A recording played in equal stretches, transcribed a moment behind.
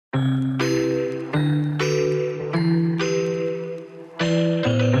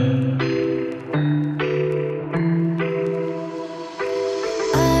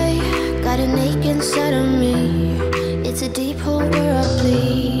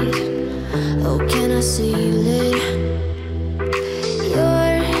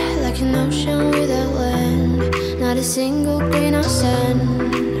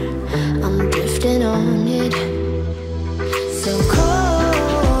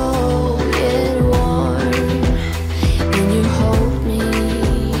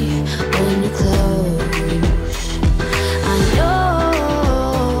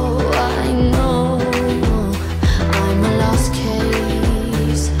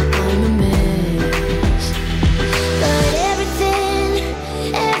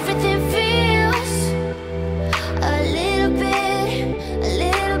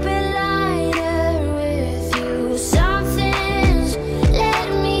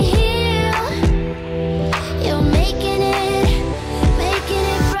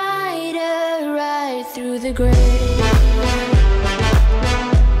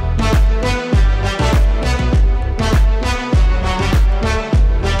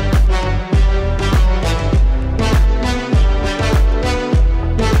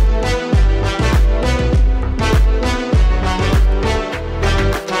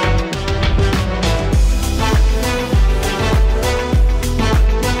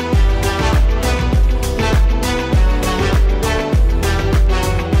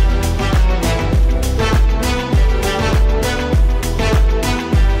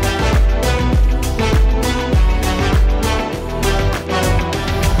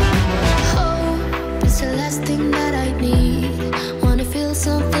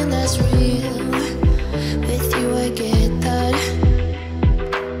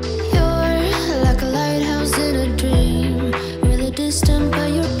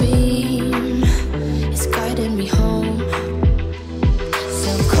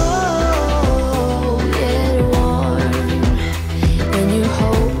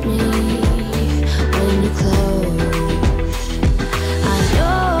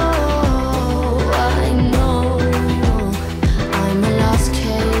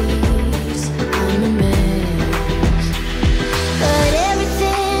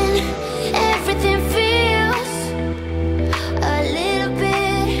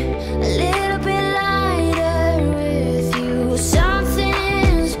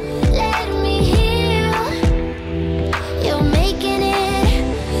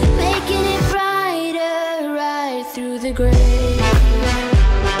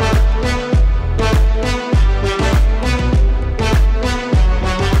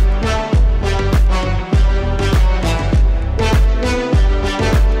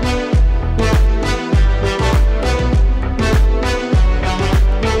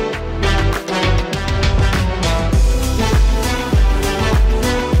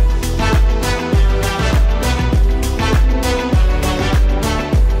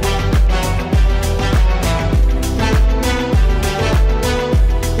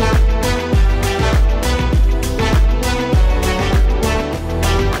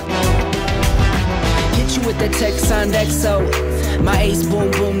My ace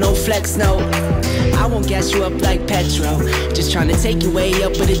boom boom, no flex, no. I won't gas you up like petrol. Just trying to take you way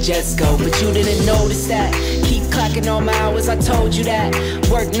up where the jets go. But you didn't notice that. Keep clocking all my hours, I told you that.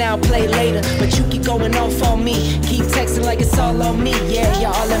 Work now, play later. But you keep going off on me. Keep texting like it's all on me. Yeah,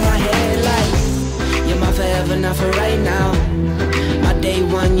 you're all in my head like you're my forever, not for right now. My day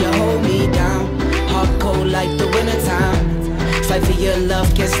one, you hold me down. Hard cold like the wintertime. Fight for your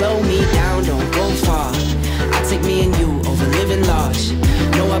love, can't slow me down. Don't go far. I take me and you over living large.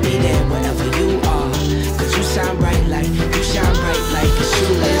 Know I'll be there wherever you are. Cause you shine bright like, you shine bright like a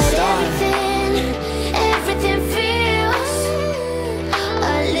shooting star. Everything feels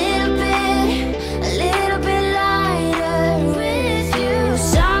a little bit lighter with you.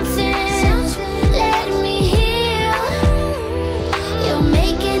 Something's letting me heal. You're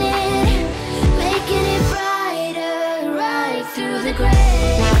making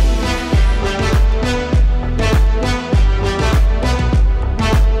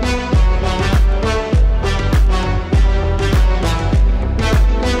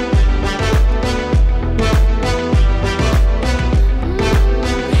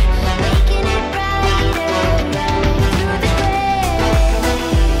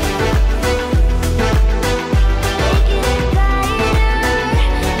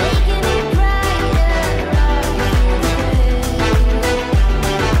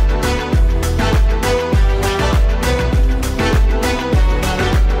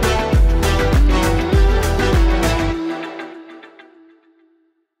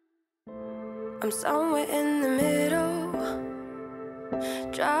I'm somewhere in the middle,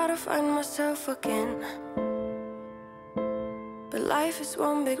 try to find myself again. But life is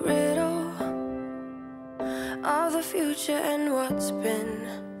one big riddle of the future and what's been.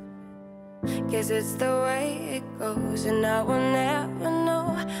 Guess it's the way it goes, and I will never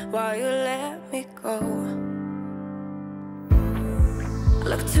know why you let me go.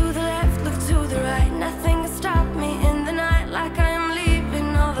 Look to the left, look to the right, nothing can stop me in the night, like I am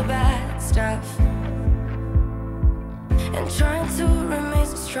leaving all the bad stuff and trying to remain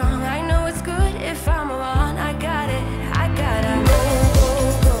so strong. I know it's good if I'm alone. I got it, I gotta go, go,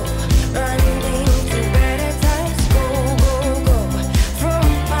 go, running to better times. Go, go, go, from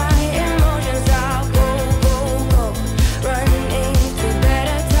my emotions I'll go, go, go, running to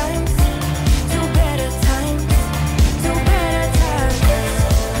better times, to better times, to better times,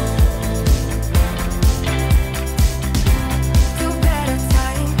 to better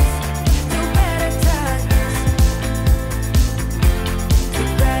times, to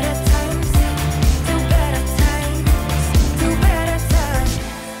better times.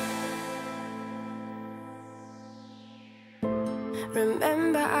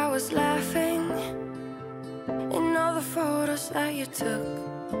 Remember I was laughing in all the photos that you took,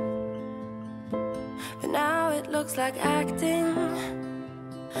 but now it looks like acting,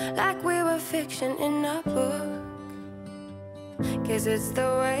 like we were fiction in a book. Guess it's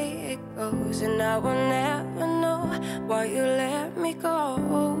the way it goes, and I will never know why you let me go.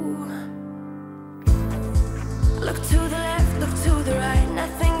 Look to the left, look to the right,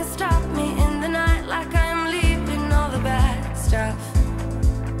 nothing can stop me in the night, like I am leaving all the bad stuff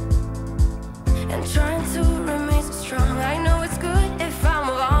and trying to remain so strong. I know it's good if I'm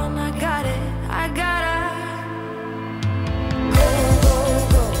alone. I got it, I gotta go, go,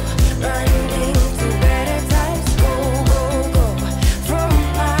 go, running to better times. Go, go, go, from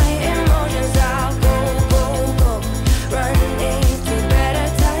my emotions I'll go, go, go, running to better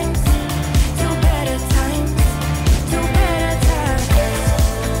times, to better times, to better times,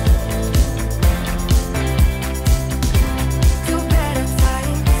 to better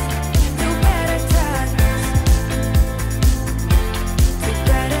times, to better times, to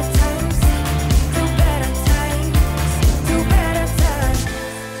better times, to better times, to better times.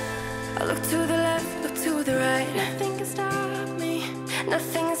 I look to the left, look to the right, nothing can stop me,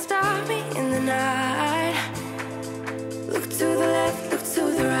 nothing can stop me in the night. Look to the left, look to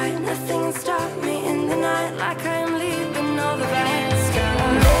the right, nothing can stop me in the night, like I am leaving all the bad stuff.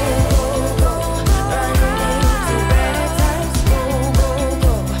 Go, go, go, running to better times. Go, go,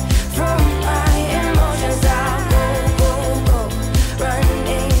 go, from my emotions I'll go, go, go,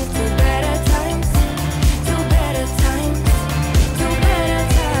 running to better times, to better times, to better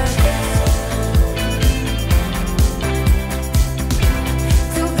times,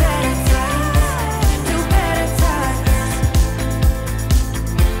 to better times, to better times,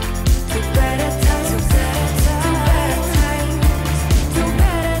 to better times, to better times, to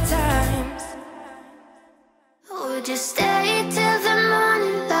better times. Would you stay till the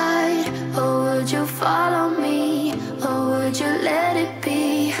morning light, or would you follow me, or would you let it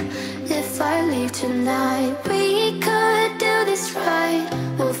be? If I leave tonight, we could do this right,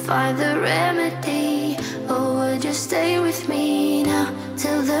 we'll find the remedy. Or would you stay with me now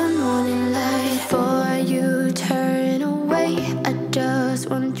till the morning light? Before you turn away, I just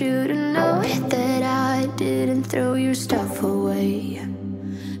want you to know that I didn't throw your stuff away.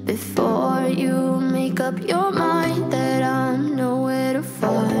 Before you make up your mind that I'm nowhere to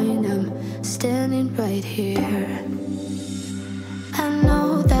find, I'm standing right here. I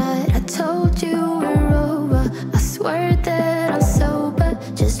know that I told you we're over, I swear that I'm sober,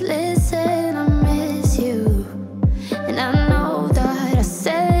 just listen, I miss you. And I know that I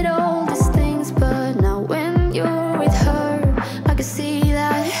said all these things, but now when you're with her, I can see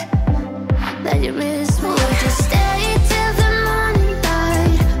that you miss me. Would you stay till the morning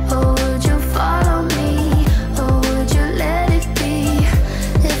light, or would you follow me, or would you let it be?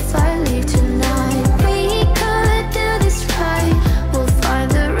 If I leave tonight, we could do this right, we'll find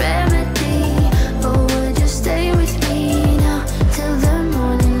the remedy. Or would you stay with me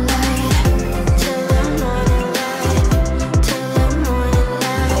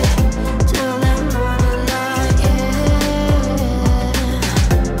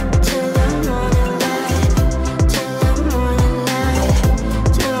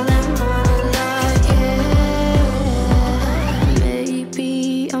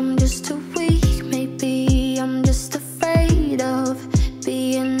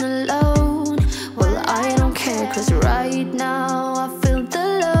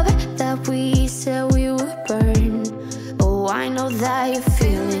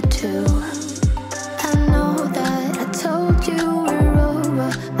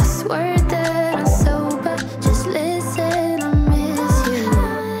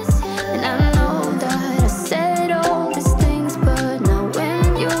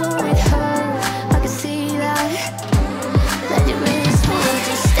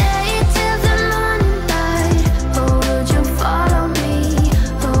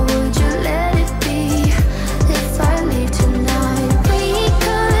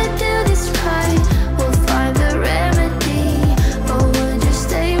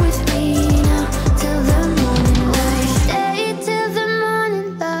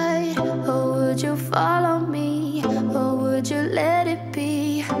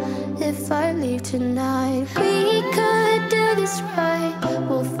leave tonight. We could do this right,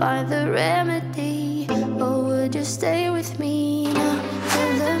 we'll find the remedy. Or would you stay with me now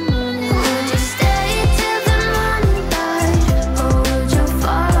till the morning? Would you stay till the morning light? Or would you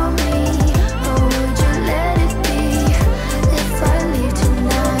follow me? Or would you let it be if I leave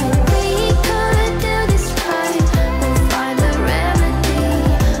tonight? We could do this right, we'll find the remedy.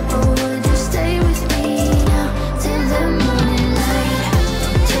 Or would you stay with me now till the morning light?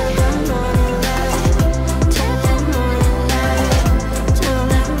 Till the morning light, till the morning light, till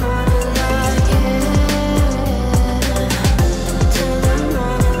the morning light, yeah. Till the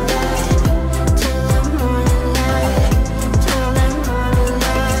morning light, till the morning light, till the morning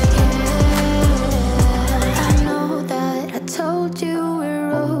light, yeah. I know that I told you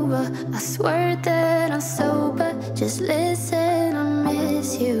we're over. I swear that I'm sober. Just listen, I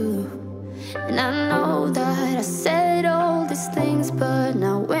miss you. And I know that I said all these things, but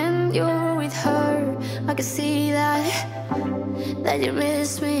now when you're with her, I can see that you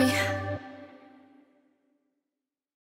miss me.